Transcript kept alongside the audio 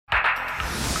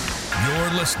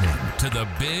You're listening to The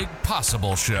Big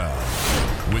Possible Show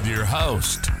with your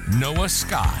host, Noah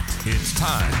Scott. It's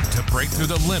time to break through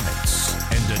the limits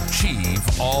and achieve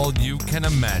all you can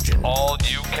imagine. All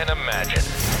you can imagine.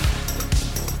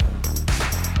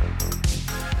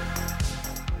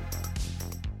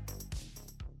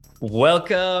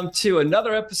 Welcome to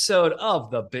another episode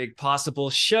of The Big Possible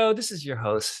Show. This is your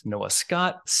host, Noah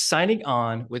Scott, signing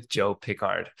on with Jo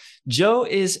Pickard. Jo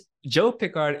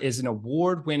Pickard is an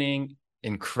award-winning,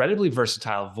 incredibly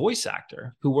versatile voice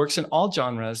actor who works in all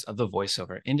genres of the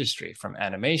voiceover industry, from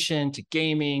animation to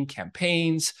gaming,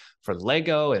 campaigns for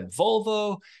Lego and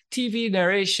Volvo, TV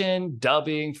narration,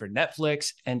 dubbing for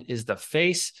Netflix, and is the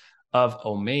face of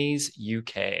Omaze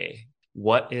UK.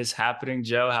 What is happening,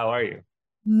 Jo? How are you?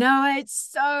 No,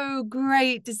 it's so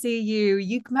great to see you.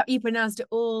 You pronounced it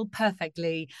all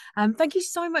perfectly. Thank you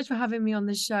so much for having me on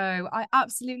the show. I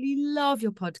absolutely love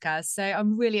your podcast, so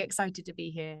I'm really excited to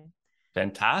be here.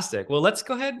 Fantastic. Well, let's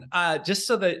go ahead, just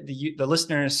so that the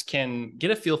listeners can get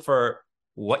a feel for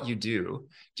what you do.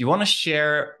 Do you want to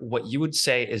share what you would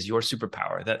say is your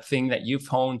superpower, that thing that you've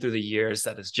honed through the years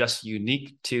that is just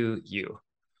unique to you?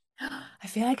 I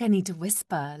feel like I need to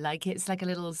whisper, like it's like a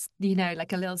little,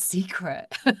 like a little secret.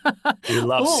 We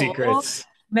love Or secrets.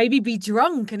 maybe be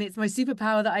drunk and it's my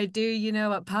superpower that I do,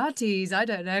 at parties. I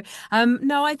don't know.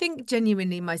 No, I think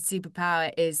genuinely my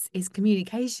superpower is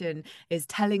communication, is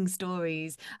telling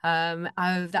stories.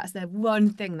 That's the one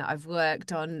thing that I've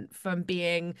worked on from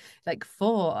being like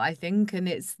 4, I think, and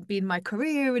it's been my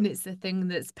career, and it's the thing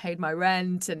that's paid my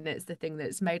rent, and it's the thing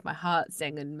that's made my heart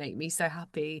sing and make me so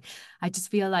happy. I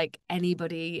just feel like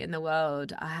anybody in the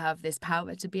world, I have this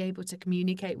power to be able to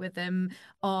communicate with them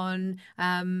on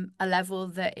a level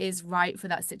that is right for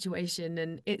that situation,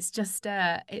 and it's just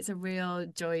it's a real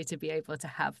joy to be able to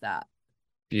have that.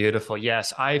 Beautiful.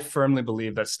 Yes, I firmly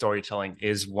believe that storytelling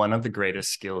is one of the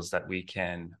greatest skills that we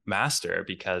can master,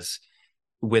 because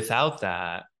without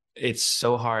that, it's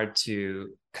so hard to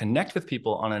connect with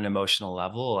people on an emotional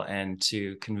level and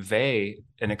to convey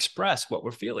and express what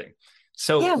we're feeling.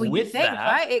 So Yeah, well, you with think,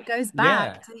 that, right? It goes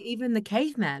back to even the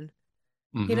cavemen.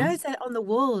 mm-hmm. So on the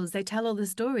walls, they tell all the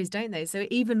stories, don't they? So it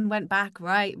even went back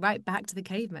right back to the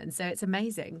cavemen. So it's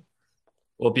amazing.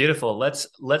 Well, beautiful. Let's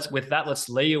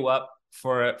lay you up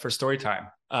for story time.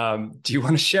 Do you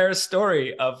want to share a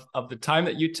story of the time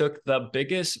that you took the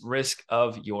biggest risk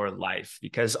of your life?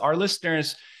 Because our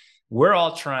listeners, we're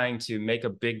all trying to make a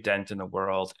big dent in the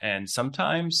world, and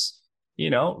sometimes,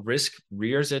 risk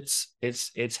rears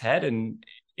its head and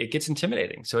it gets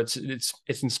intimidating. So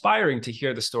it's inspiring to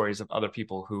hear the stories of other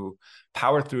people who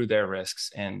power through their risks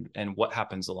and what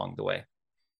happens along the way.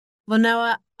 Well,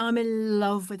 Noah, I'm in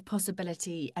love with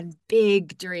possibility and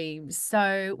big dreams.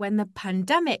 So when the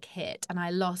pandemic hit and I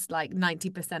lost like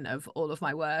 90% of all of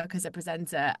my work as a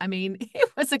presenter, I mean, it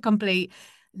was a complete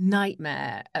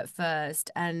nightmare at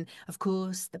first. And of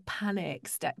course, the panic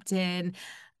stepped in,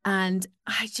 and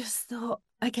I just thought,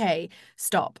 okay,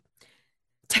 stop,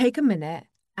 take a minute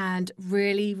and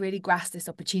really, really grasp this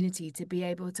opportunity to be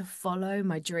able to follow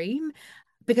my dream,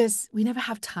 because we never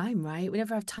have time, right? We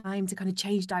never have time to kind of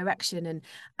change direction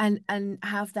and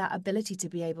have that ability to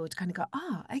be able to kind of go,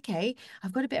 okay,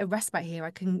 I've got a bit of respite here. I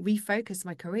can refocus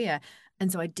my career.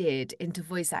 And so I did into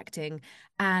voice acting.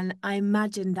 And I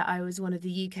imagined that I was one of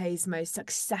the UK's most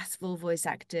successful voice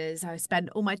actors. I spent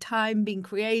all my time being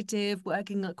creative,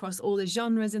 working across all the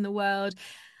genres in the world.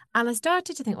 And I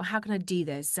started to think, well, how can I do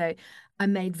this? So I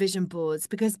made vision boards,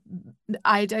 because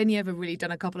I'd only ever really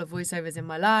done a couple of voiceovers in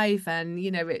my life. And,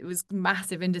 it was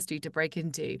massive industry to break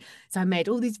into. So I made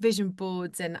all these vision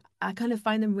boards, and I kind of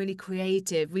find them really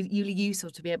creative, really useful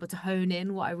to be able to hone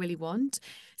in what I really want.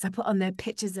 So I put on there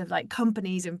pictures of like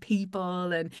companies and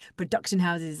people and production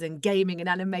houses and gaming and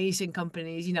animation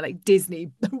companies, like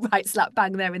Disney, right slap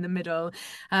bang there in the middle.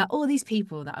 All these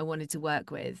people that I wanted to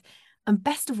work with. And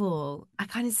best of all, I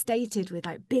kind of stated with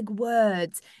like big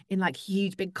words in like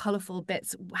huge, big, colourful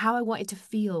bits how I wanted to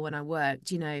feel when I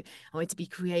worked. I wanted to be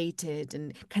created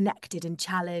and connected and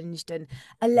challenged and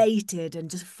elated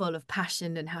and just full of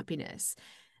passion and happiness.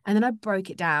 And then I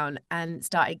broke it down and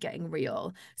started getting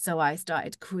real. So I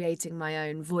started creating my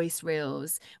own voice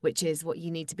reels, which is what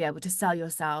you need to be able to sell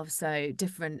yourself. So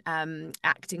different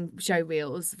acting show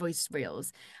reels, voice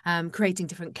reels, creating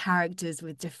different characters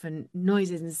with different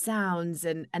noises and sounds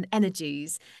and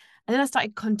energies. And then I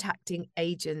started contacting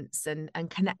agents and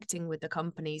connecting with the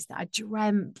companies that I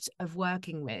dreamt of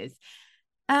working with.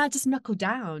 And I just knuckled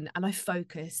down and I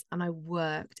focused and I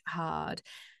worked hard.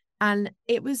 And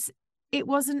it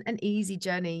wasn't an easy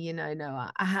journey,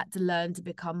 Noah. I had to learn to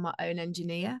become my own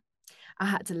engineer. I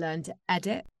had to learn to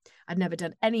edit. I'd never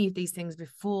done any of these things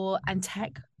before, and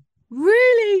tech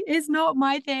really is not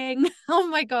my thing. Oh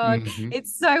my God, Mm-hmm.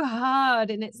 it's so hard,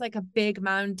 and it's like a big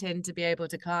mountain to be able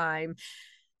to climb.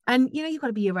 And you've got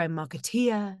to be your own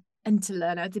marketeer and to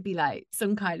learn how to be like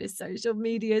some kind of social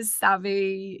media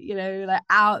savvy, like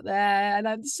out there. And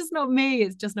it's just not me.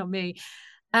 It's just not me.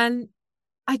 And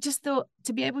I just thought,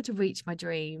 to be able to reach my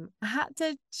dream, I had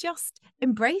to just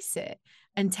embrace it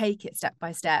and take it step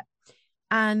by step.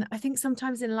 And I think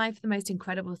sometimes in life, the most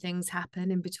incredible things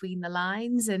happen in between the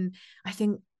lines. And I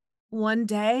think one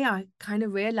day I kind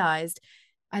of realized,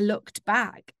 I looked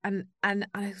back and I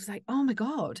was like, oh my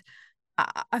God,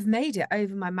 I've made it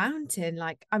over my mountain.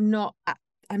 Like I'm not,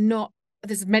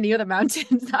 there's many other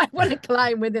mountains that I want to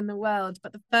climb within the world,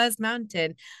 but the first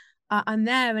mountain, I'm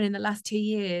there. And in the last 2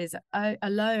 years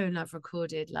alone, I've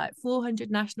recorded like 400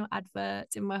 national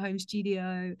adverts in my home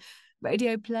studio,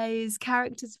 radio plays,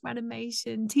 characters for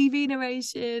animation, TV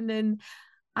narration, and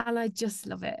I just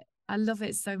love it. I love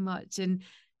it so much. And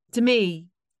to me,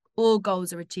 all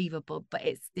goals are achievable, but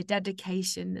it's the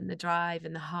dedication and the drive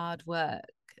and the hard work.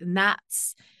 And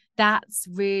that's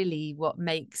really what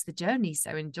makes the journey so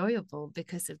enjoyable,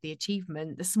 because of the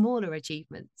achievement, the smaller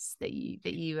achievements that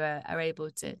you are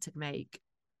able to make.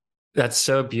 That's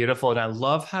so beautiful. And I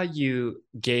love how you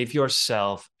gave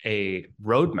yourself a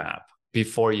roadmap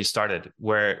before you started,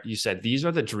 where you said, these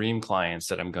are the dream clients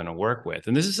that I'm going to work with.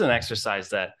 And this is an exercise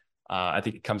that I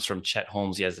think it comes from Chet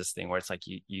Holmes. He has this thing where it's like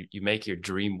you make your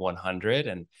dream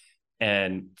 100,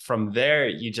 and from there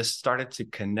you just started to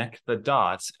connect the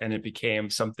dots, and it became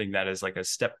something that is like a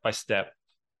step by step.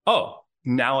 Oh,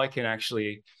 now I can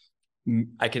actually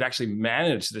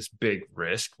manage this big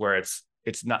risk where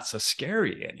it's not so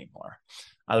scary anymore.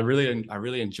 I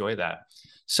really enjoy that.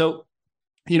 So,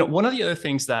 one of the other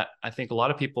things that I think a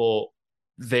lot of people,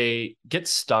 they get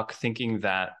stuck thinking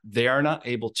that they are not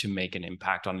able to make an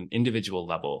impact on an individual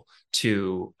level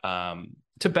to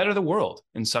better the world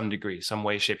in some degree, some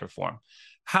way, shape, or form.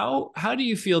 How do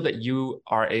you feel that you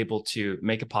are able to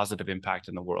make a positive impact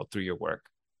in the world through your work?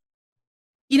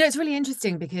 It's really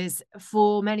interesting, because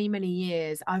for many, many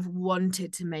years, I've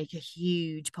wanted to make a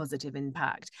huge positive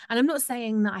impact. And I'm not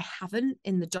saying that I haven't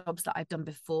in the jobs that I've done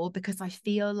before, because I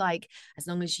feel like as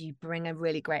long as you bring a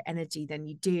really great energy, then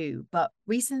you do. But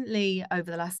recently,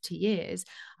 over the last 2 years,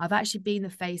 I've actually been the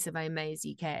face of Omaze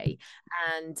UK,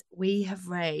 and we have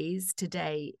raised to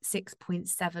date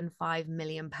 £6.75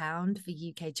 million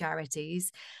for UK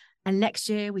charities. And next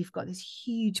year, we've got this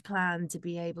huge plan to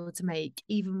be able to make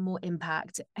even more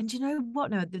impact. And you know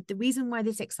what? No, the reason why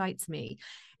this excites me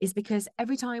is because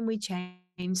every time we change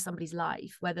somebody's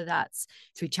life, whether that's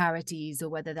through charities or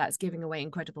whether that's giving away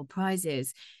incredible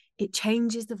prizes, it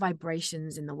changes the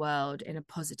vibrations in the world in a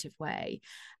positive way.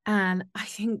 And I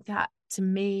think that, to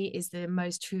me, is the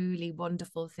most truly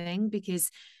wonderful thing,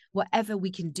 because whatever we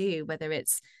can do, whether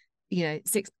it's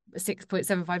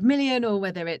 6.75 million, or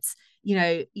whether it's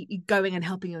going and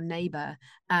helping your neighbor,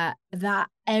 that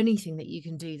anything that you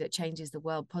can do that changes the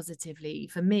world positively,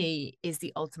 for me, is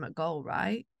the ultimate goal,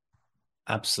 right?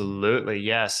 Absolutely,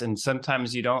 yes. And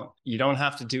sometimes you don't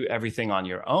have to do everything on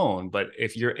your own, but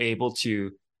if you're able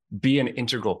to be an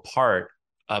integral part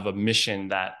of a mission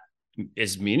that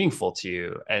is meaningful to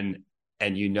you, and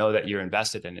you know that you're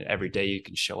invested in it, every day you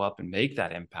can show up and make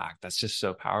that impact. That's just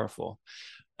so powerful.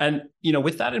 And,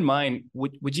 with that in mind,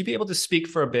 would you be able to speak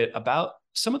for a bit about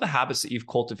some of the habits that you've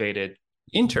cultivated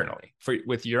internally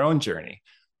with your own journey?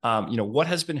 What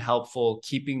has been helpful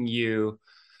keeping you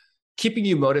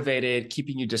motivated,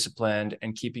 keeping you disciplined,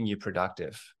 and keeping you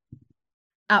productive?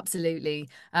 Absolutely.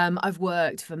 I've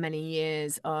worked for many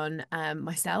years on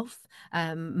myself,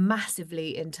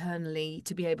 massively internally,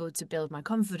 to be able to build my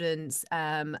confidence,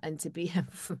 and to be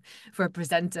for a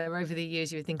presenter over the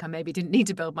years. You would think I maybe didn't need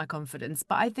to build my confidence,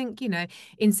 but I think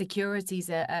insecurities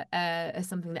are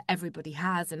something that everybody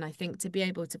has, and I think to be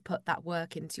able to put that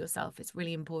work into yourself is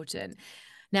really important.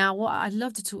 Now, what I'd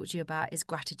love to talk to you about is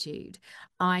gratitude.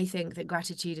 I think that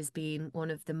gratitude has been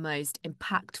one of the most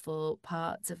impactful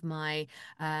parts of my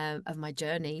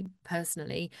journey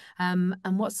personally. And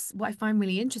what I find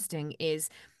really interesting is,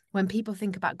 when people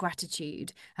think about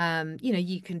gratitude,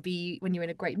 you can be, when you're in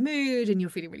a great mood and you're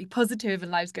feeling really positive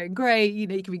and life's going great, you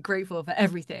can be grateful for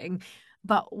everything.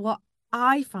 But what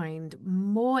I find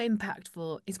more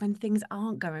impactful is when things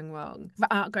aren't going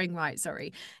right,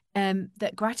 sorry.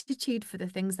 That gratitude for the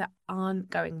things that aren't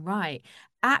going right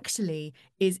actually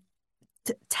is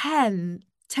 10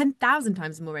 10,000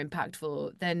 times more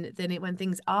impactful than it when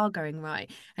things are going right.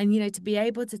 And, you know, to be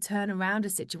able to turn around a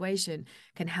situation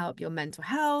can help your mental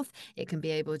health. It can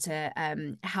be able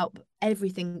to help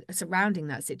everything surrounding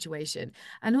that situation,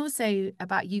 and also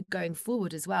about you going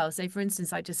forward as well. So, for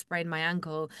instance, I just sprained my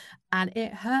ankle and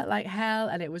it hurt like hell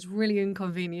and it was really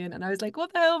inconvenient. And I was like,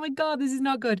 what the hell? Oh my God, this is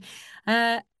not good.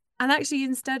 And actually,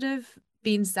 instead of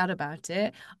being sad about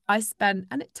it, and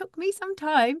it took me some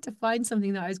time to find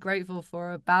something that I was grateful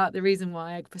for about the reason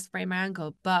why I sprained my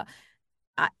ankle. But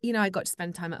I got to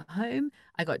spend time at home.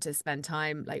 I got to spend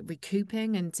time like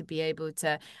recouping and to be able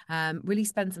to really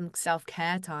spend some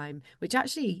self-care time, which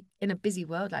actually in a busy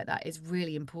world like that is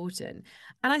really important.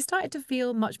 And I started to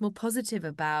feel much more positive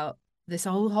about this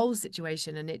whole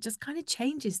situation, and it just kind of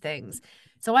changes things.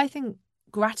 So I think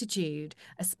gratitude,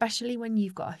 especially when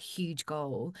you've got a huge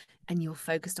goal and you're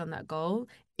focused on that goal,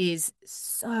 is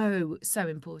so, so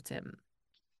important.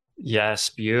 Yes,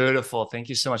 beautiful. Thank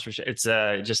you so much for sharing.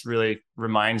 It just really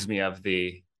reminds me of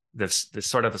this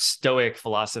sort of a stoic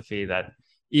philosophy that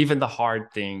even the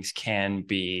hard things can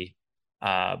be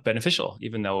beneficial.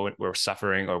 Even though we're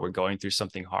suffering or we're going through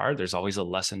something hard, there's always a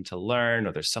lesson to learn,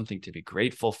 or there's something to be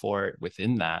grateful for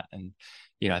within that. And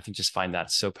I think just find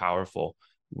that so powerful.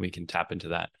 We can tap into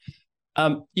that.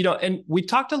 And we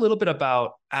talked a little bit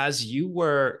about, as you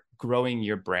were growing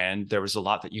your brand, there was a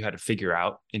lot that you had to figure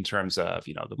out in terms of,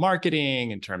 the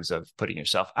marketing, in terms of putting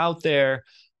yourself out there,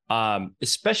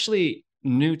 especially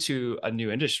new to a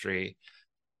new industry.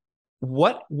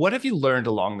 What have you learned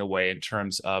along the way in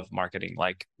terms of marketing,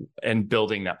 and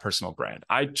building that personal brand?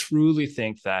 I truly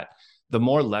think that the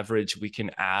more leverage we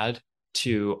can add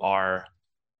to our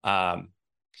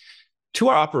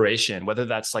operation, whether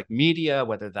that's like media,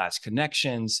 whether that's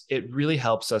connections, it really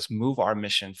helps us move our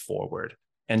mission forward.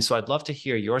 And so I'd love to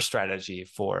hear your strategy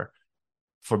for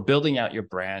building out your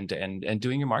brand and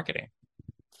doing your marketing.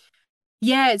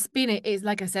 Yeah, it's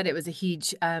like I said, it was a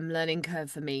huge learning curve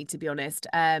for me, to be honest.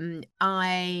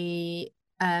 I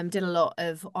did a lot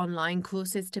of online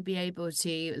courses to be able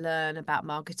to learn about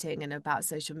marketing and about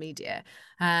social media.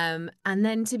 And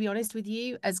then, to be honest with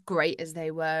you, as great as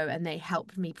they were, and they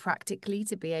helped me practically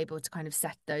to be able to kind of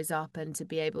set those up and to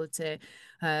be able to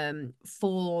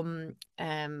form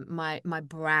my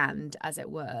brand, as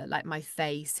it were, like my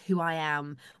face, who I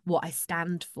am, what I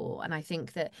stand for. And I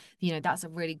think that, that's a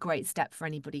really great step for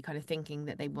anybody kind of thinking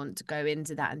that they want to go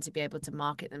into that and to be able to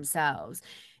market themselves.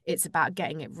 It's about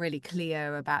getting it really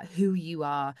clear about who you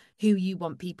are, who you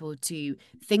want people to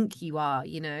think you are,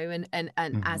 and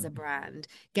as a brand,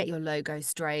 get your logo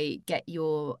straight, get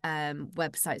your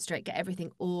website straight, get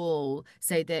everything all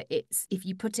so that if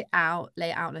you put it out,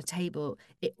 lay it out on a table,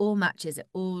 it all matches, it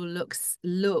all looks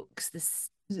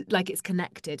this like it's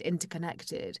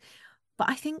interconnected. But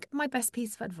I think my best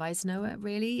piece of advice, Noah,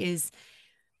 really is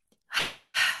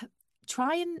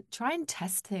try and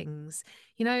test things,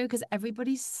 because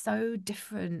everybody's so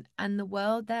different, and the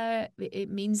world there, it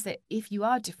means that if you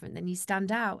are different, then you stand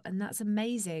out, and that's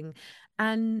amazing.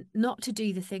 And not to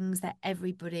do the things that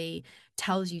everybody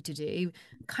tells you to do.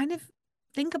 Kind of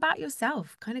think about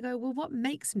yourself, kind of go, well, what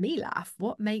makes me laugh?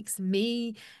 What makes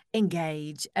me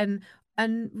engage? And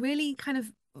really kind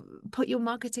of put your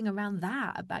marketing around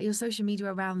that, about your social media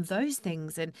around those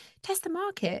things, and test the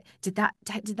market. Did that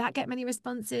get many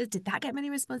responses? Did that get many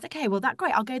responses? Okay, well,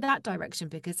 great, I'll go that direction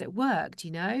because it worked.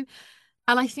 And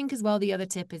I think as well, the other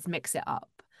tip is mix it up.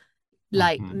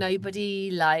 Like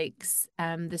nobody likes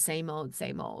the same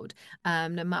old.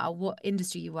 No matter what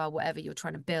industry you are, whatever you're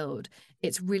trying to build,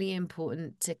 it's really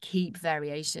important to keep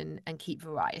variation and keep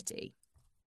variety.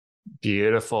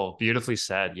 Beautiful, beautifully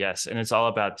said. Yes, and it's all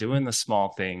about doing the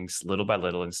small things little by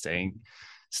little and staying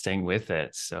with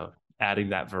it. So adding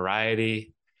that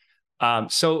variety.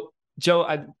 So Jo,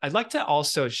 I'd like to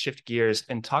also shift gears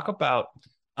and talk about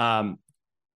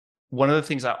one of the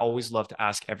things I always love to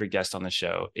ask every guest on the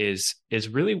show is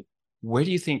really, where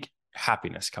do you think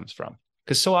happiness comes from?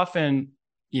 Because so often,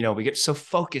 we get so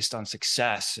focused on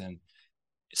success, and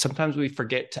sometimes we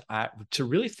forget to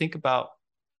really think about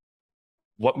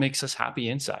what makes us happy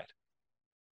inside.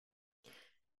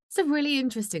 It's a really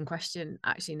interesting question,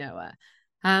 actually, Noah.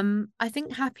 I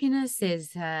think happiness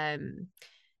is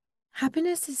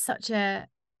such an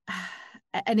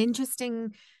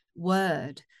interesting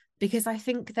word, because I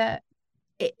think that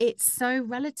it's so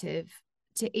relative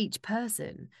to each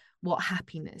person what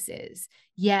happiness is.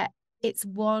 Yet it's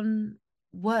one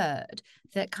word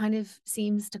that kind of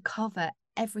seems to cover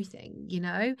everything,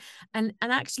 And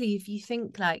actually, if you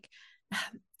think like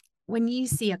when you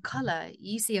see a color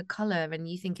and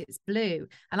you think it's blue,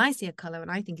 and I see a color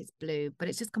and I think it's blue, but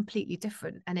it's just completely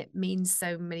different and it means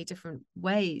so many different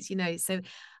ways, you know. So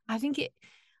I think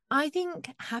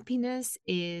happiness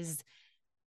is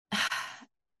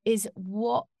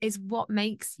what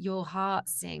makes your heart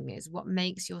sing, is what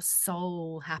makes your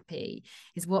soul happy,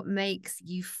 is what makes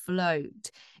you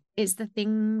float. It's the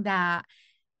thing that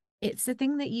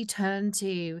you turn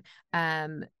to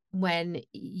when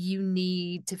you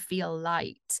need to feel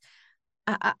light.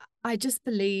 I just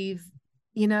believe,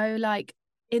 you know, like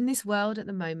in this world at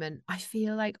the moment, I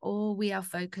feel like all we are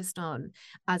focused on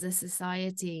as a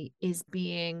society is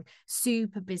being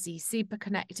super busy, super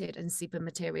connected, and super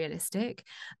materialistic.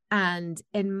 And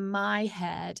in my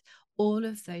head, all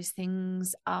of those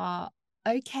things are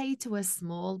okay to a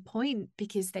small point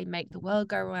because they make the world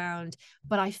go round.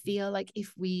 But I feel like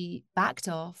if we backed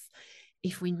off,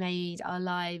 if we made our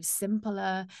lives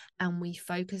simpler and we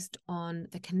focused on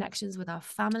the connections with our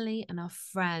family and our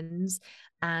friends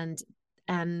and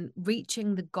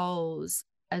reaching the goals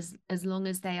as long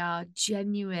as they are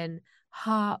genuine,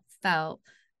 heartfelt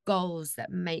goals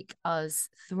that make us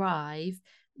thrive,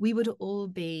 we would all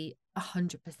be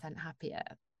 100% happier.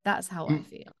 That's how I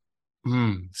feel.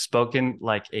 Spoken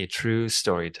like a true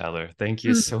storyteller. Thank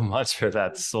you so much for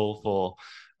that soulful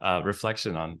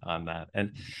reflection on that.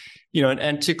 And, you know,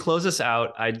 and to close us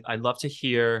out, I'd love to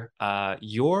hear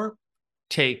your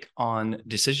take on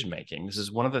decision making. This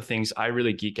is one of the things I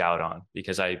really geek out on,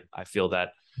 because I feel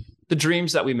that the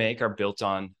dreams that we make are built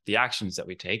on the actions that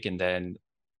we take, and then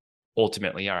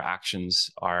ultimately our actions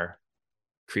are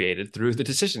created through the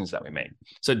decisions that we make.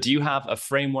 So do you have a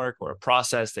framework or a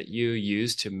process that you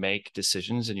use to make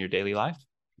decisions in your daily life?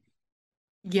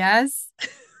 Yes.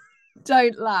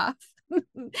 Don't laugh.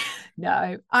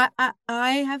 No,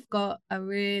 I have got a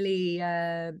really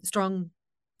strong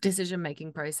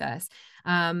decision-making process.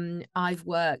 I've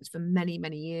worked for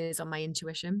many years on my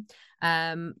intuition.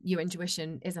 Your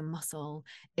intuition is a muscle.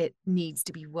 It needs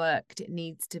to be worked. It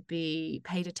needs to be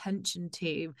paid attention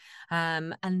to.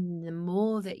 And the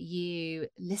more that you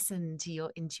listen to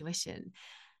your intuition,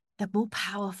 the more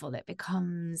powerful it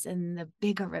becomes, and the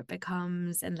bigger it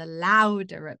becomes, and the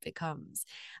louder it becomes.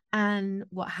 And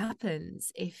what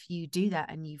happens if you do that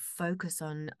and you focus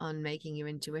on making your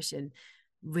intuition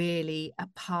really a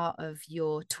part of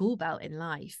your tool belt in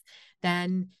life,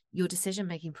 then your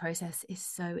decision-making process is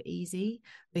so easy,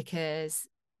 because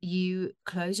you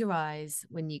close your eyes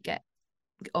when you get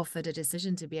offered a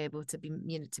decision to be able to be,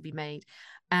 you know, to be made,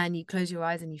 and you close your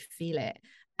eyes and you feel it.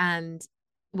 And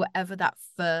whatever that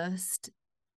first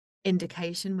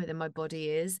indication within my body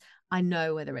is, I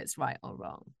know whether it's right or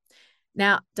wrong.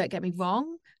 Now, don't get me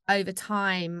wrong, over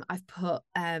time I've put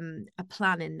a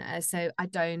plan in there so I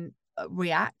don't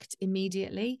react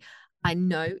immediately. I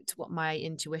note what my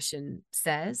intuition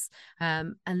says,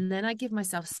 and then I give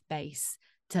myself space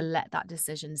to let that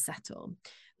decision settle,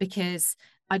 because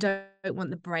I don't want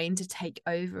the brain to take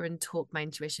over and talk my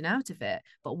intuition out of it.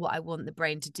 But what I want the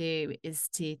brain to do is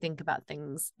to think about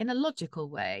things in a logical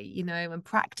way, you know, and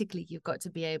practically you've got to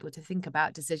be able to think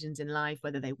about decisions in life,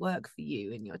 whether they work for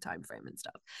you in your time frame and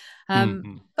stuff.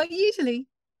 But usually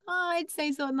I'd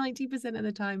say sort of 90% of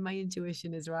the time my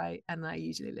intuition is right, and I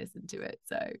usually listen to it.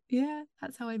 So yeah,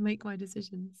 that's how I make my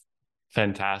decisions.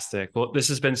 Fantastic. Well, this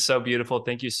has been so beautiful.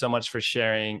 Thank you so much for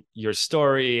sharing your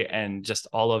story and just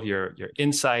all of your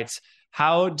insights.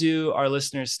 How do our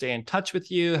listeners stay in touch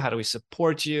with you? How do we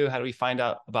support you? How do we find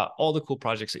out about all the cool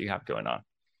projects that you have going on?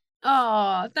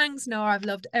 Oh, thanks, Noah. I've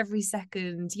loved every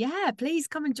second. Yeah, please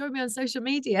come and join me on social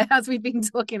media as we've been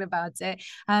talking about it.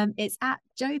 It's at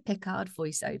Jo Pickard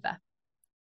Voiceover.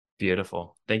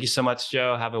 Beautiful. Thank you so much,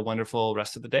 Jo. Have a wonderful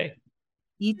rest of the day.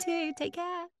 You too. Take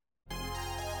care.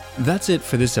 That's it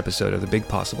for this episode of The Big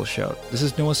Possible Show. This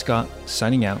is Noah Scott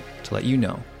signing out to let you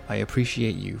know I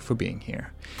appreciate you for being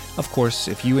here. Of course,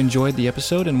 if you enjoyed the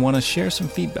episode and want to share some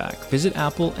feedback, visit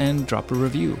Apple and drop a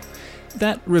review.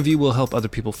 That review will help other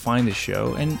people find the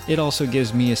show, and it also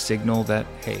gives me a signal that,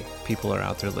 hey, people are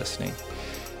out there listening.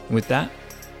 And with that,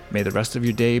 may the rest of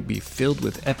your day be filled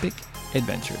with epic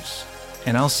adventures.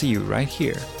 And I'll see you right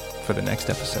here for the next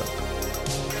episode.